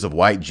images of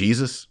white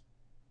Jesus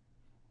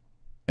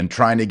and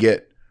trying to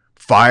get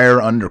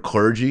fire under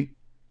clergy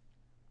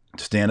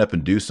to stand up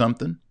and do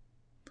something.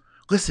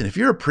 Listen, if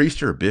you're a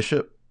priest or a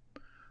bishop,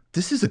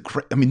 this is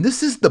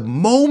the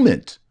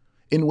moment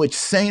in which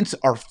saints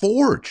are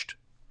forged.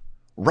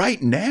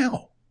 Right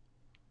now.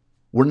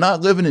 We're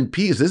not living in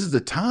peace. This is the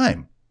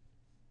time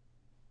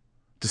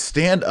to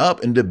stand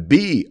up and to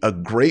be a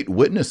great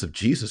witness of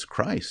Jesus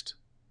Christ.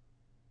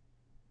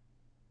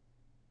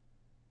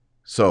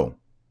 So,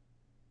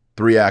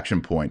 3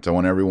 action points. I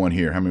want everyone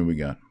here. How many we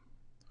got?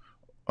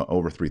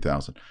 Over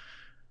 3,000.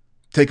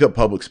 Take up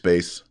public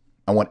space.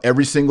 I want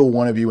every single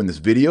one of you, when this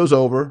video's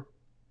over,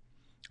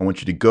 I want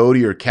you to go to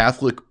your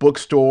Catholic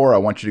bookstore. I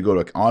want you to go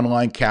to an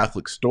online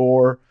Catholic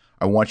store.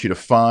 I want you to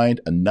find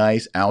a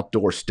nice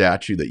outdoor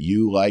statue that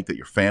you like, that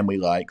your family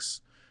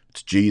likes.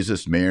 It's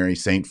Jesus, Mary,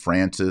 St.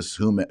 Francis,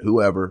 whoever.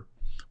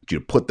 I want you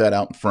to put that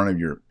out in front of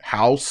your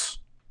house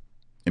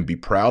and be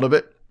proud of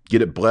it.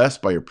 Get it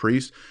blessed by your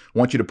priest. I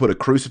want you to put a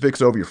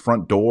crucifix over your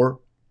front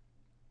door.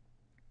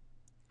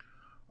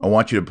 I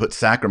want you to put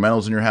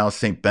sacramentals in your house,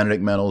 St.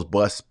 Benedict medals,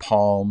 blessed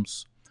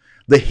palms.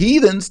 The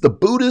heathens, the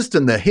Buddhists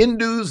and the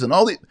Hindus and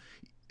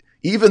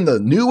even the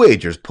New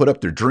Agers put up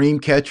their dream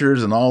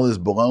catchers and all this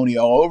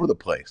baloney all over the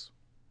place.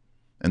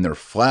 And their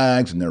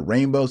flags and their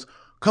rainbows.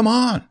 Come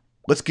on,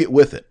 let's get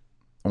with it.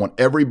 I want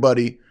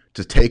everybody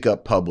to take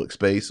up public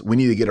space. We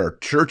need to get our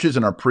churches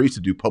and our priests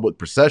to do public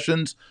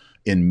processions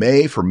in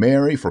May for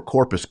Mary, for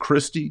Corpus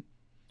Christi.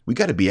 We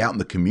got to be out in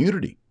the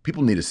community.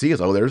 People need to see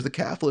us. Oh, there's the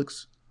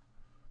Catholics.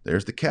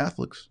 There's the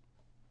Catholics.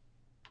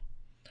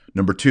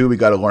 Number 2, we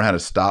got to learn how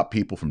to stop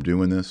people from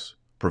doing this.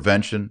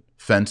 Prevention,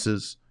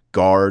 fences,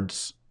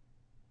 guards,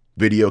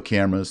 video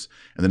cameras.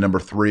 And then number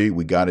 3,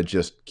 we got to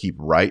just keep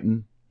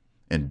writing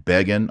and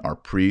begging our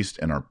priests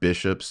and our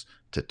bishops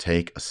to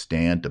take a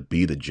stand, to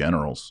be the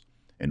generals,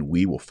 and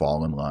we will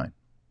fall in line.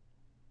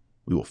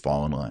 We will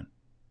fall in line.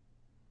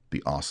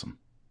 Be awesome.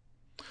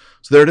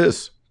 So there it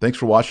is. Thanks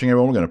for watching,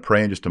 everyone. We're going to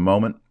pray in just a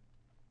moment.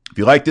 If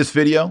you like this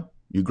video,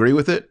 you agree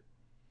with it,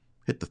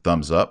 hit the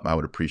thumbs up. I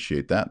would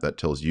appreciate that. That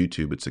tells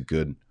YouTube it's a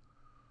good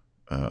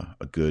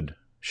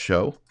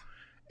show.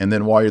 And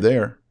then while you're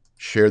there,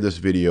 share this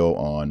video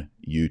on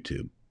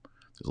YouTube.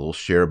 There's a little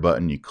share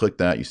button. You click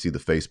that. You see the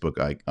Facebook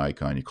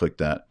icon. You click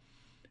that.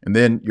 And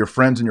then your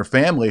friends and your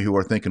family who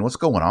are thinking, what's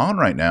going on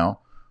right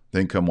now?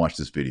 Then come watch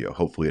this video.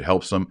 Hopefully it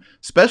helps them,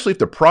 especially if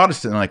they're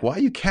Protestant. Like, why are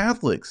you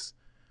Catholics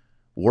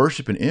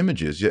worshiping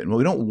images? Yet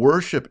we don't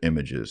worship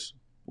images.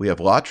 We have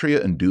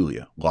latria and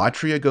dulia.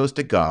 Latria goes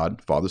to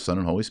God, Father, Son,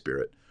 and Holy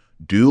Spirit.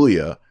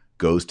 Dulia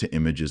goes to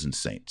images and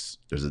saints.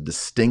 There's a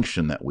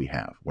distinction that we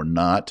have. We're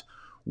not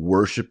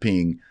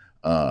worshiping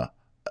an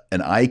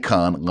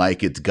icon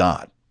like it's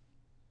God.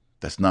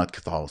 That's not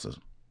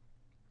Catholicism.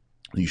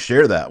 You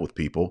share that with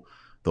people,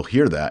 they'll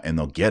hear that and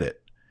they'll get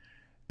it.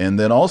 And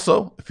then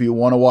also, if you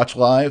want to watch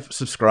live,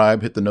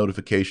 subscribe, hit the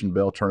notification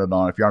bell, turn it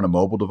on. If you're on a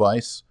mobile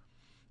device,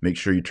 make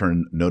sure you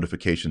turn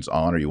notifications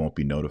on or you won't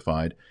be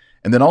notified.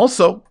 And then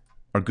also,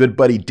 our good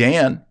buddy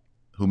Dan,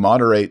 who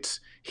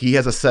moderates, he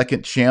has a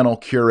second channel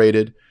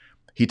curated.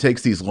 He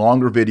takes these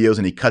longer videos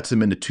and he cuts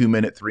them into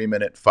 2-minute,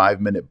 3-minute,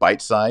 5-minute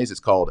bite size. It's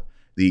called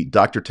the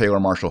Dr. Taylor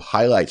Marshall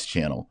Highlights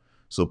channel.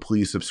 So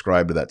please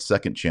subscribe to that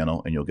second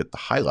channel and you'll get the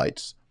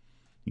highlights.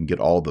 You can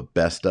get all the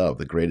best of,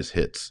 the greatest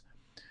hits.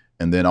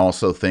 And then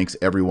also thanks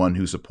everyone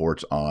who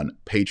supports on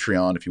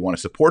Patreon. If you want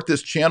to support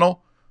this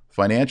channel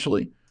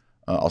financially,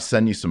 I'll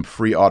send you some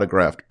free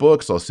autographed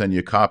books. I'll send you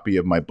a copy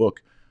of my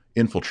book,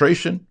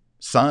 Infiltration,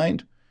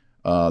 signed.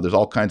 There's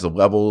all kinds of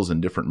levels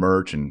and different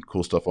merch and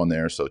cool stuff on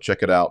there. So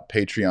check it out,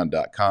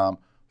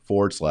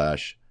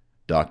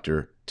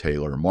 patreon.com/Dr.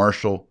 Taylor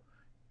Marshall,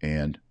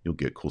 and you'll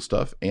get cool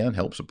stuff and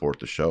help support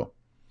the show.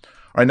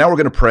 All right, now we're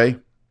going to pray.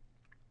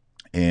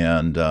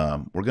 And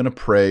we're going to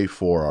pray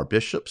for our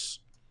bishops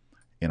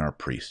and our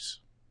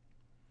priests.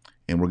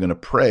 And we're going to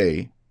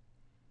pray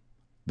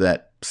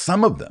that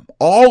some of them,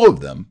 all of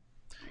them,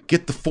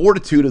 get the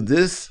fortitude of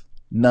this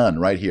nun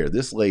right here,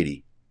 this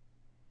lady,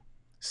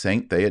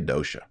 Saint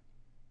Theodosia.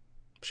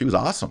 She was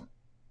awesome.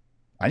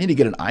 I need to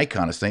get an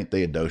icon of Saint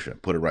Theodosia.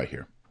 Put it right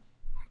here.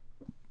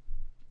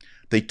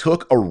 They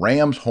took a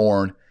ram's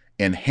horn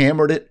and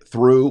hammered it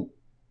through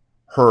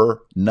her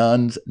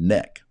nun's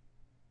neck.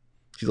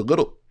 She's a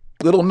little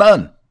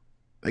nun.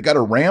 They got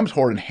a ram's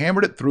horn and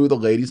hammered it through the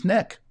lady's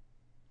neck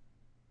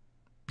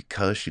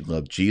because she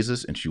loved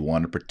Jesus and she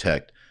wanted to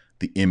protect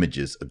the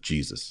images of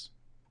Jesus.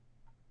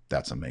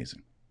 That's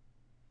amazing.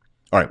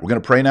 All right, we're going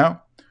to pray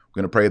now.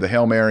 We're going to pray the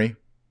Hail Mary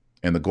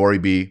and the Glory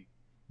Be,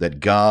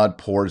 that God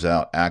pours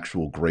out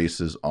actual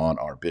graces on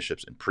our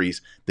bishops and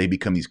priests. They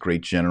become these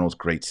great generals,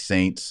 great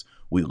saints.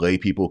 We lay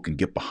people can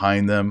get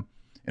behind them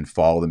and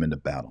follow them into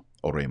battle.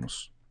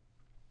 Oremus.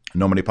 In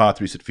nomine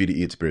Patris et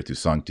Filii et Spiritus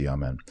Sancti.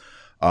 Amen.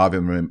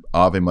 Ave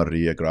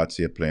Maria,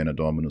 gratia plena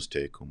Dominus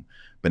tecum.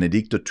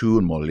 Benedicta tu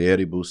in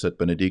mulieribus et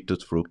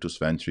benedictus fructus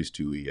ventris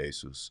tui,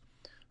 Iesus.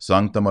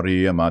 Sancta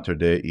Maria, Mater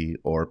Dei,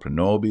 ora pro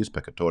nobis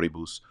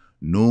peccatoribus,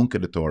 nunc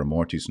et hora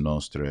mortis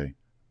nostrae.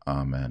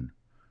 Amen.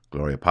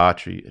 Gloria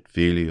Patri et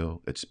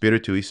Filio et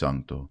Spiritui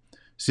Sancto,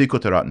 sic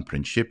ut erat in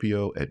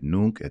principio et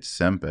nunc et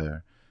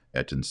semper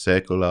et in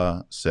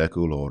saecula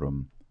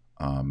saeculorum.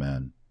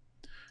 Amen.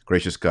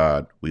 Gracious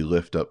God, we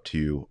lift up to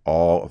you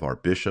all of our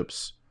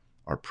bishops,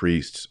 our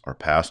priests, our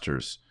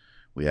pastors.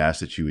 We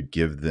ask that you would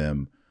give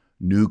them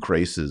new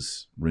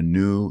graces,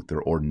 renew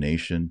their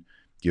ordination,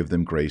 give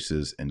them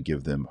graces, and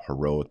give them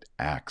heroic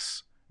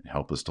acts, and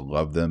help us to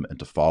love them and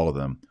to follow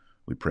them.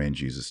 We pray in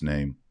Jesus'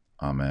 name.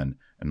 Amen.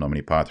 In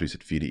nomine Patris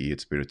et Filii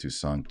et Spiritus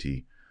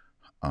Sancti.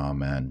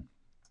 Amen.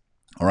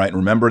 All right, and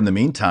remember, in the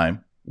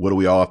meantime, what do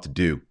we all have to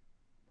do?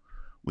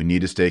 We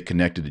need to stay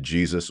connected to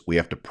Jesus. We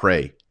have to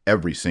pray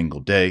every single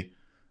day.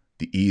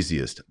 The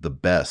easiest, the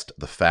best,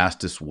 the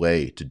fastest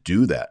way to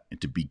do that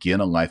and to begin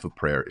a life of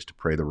prayer is to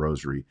pray the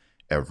rosary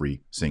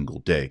every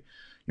single day.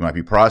 You might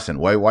be Protestant.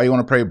 Why you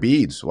want to pray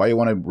beads? Why you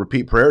want to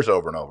repeat prayers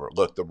over and over?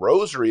 Look, the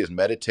rosary is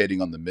meditating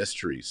on the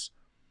mysteries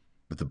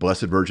that the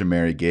Blessed Virgin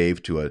Mary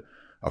gave to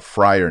a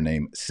friar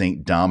named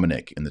Saint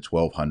Dominic in the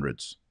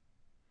 1200s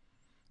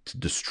to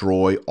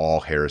destroy all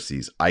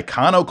heresies.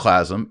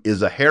 Iconoclasm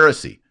is a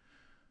heresy.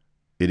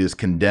 It is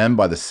condemned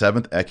by the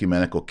Seventh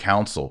Ecumenical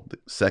Council, the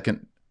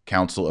Second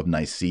Council of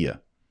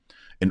Nicaea.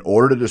 In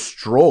order to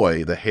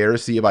destroy the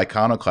heresy of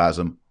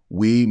iconoclasm,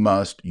 we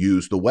must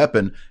use the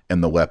weapon,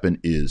 and the weapon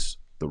is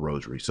the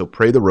rosary. So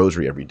pray the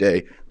rosary every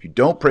day. If you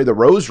don't pray the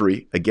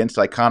rosary against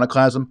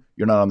iconoclasm,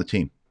 you're not on the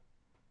team.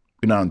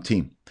 You're not on the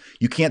team.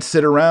 You can't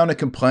sit around and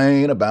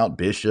complain about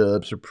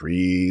bishops or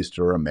priests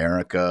or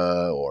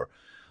America or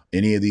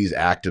any of these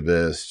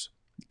activists.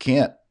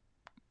 You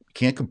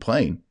can't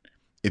complain.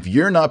 If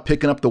you're not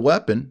picking up the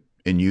weapon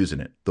and using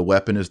it, the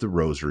weapon is the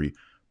rosary.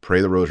 Pray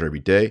the rosary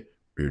every day,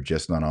 or you're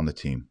just not on the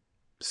team.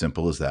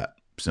 Simple as that.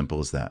 Simple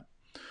as that.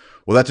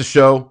 Well, that's a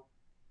show.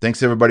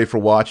 Thanks, everybody, for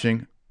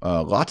watching.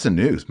 Lots of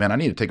news. Man, I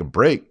need to take a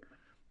break.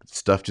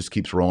 Stuff just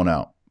keeps rolling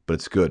out, but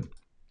it's good.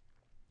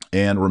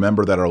 And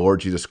remember that our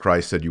Lord Jesus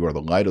Christ said, you are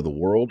the light of the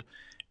world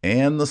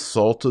and the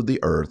salt of the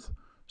earth.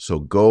 So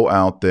go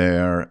out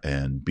there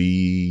and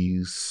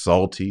be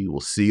salty.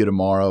 We'll see you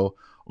tomorrow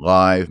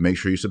live. Make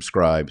sure you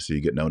subscribe so you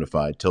get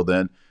notified. Till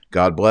then,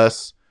 God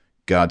bless.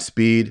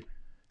 Godspeed.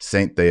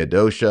 Saint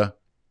Theodosia,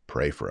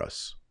 pray for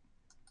us.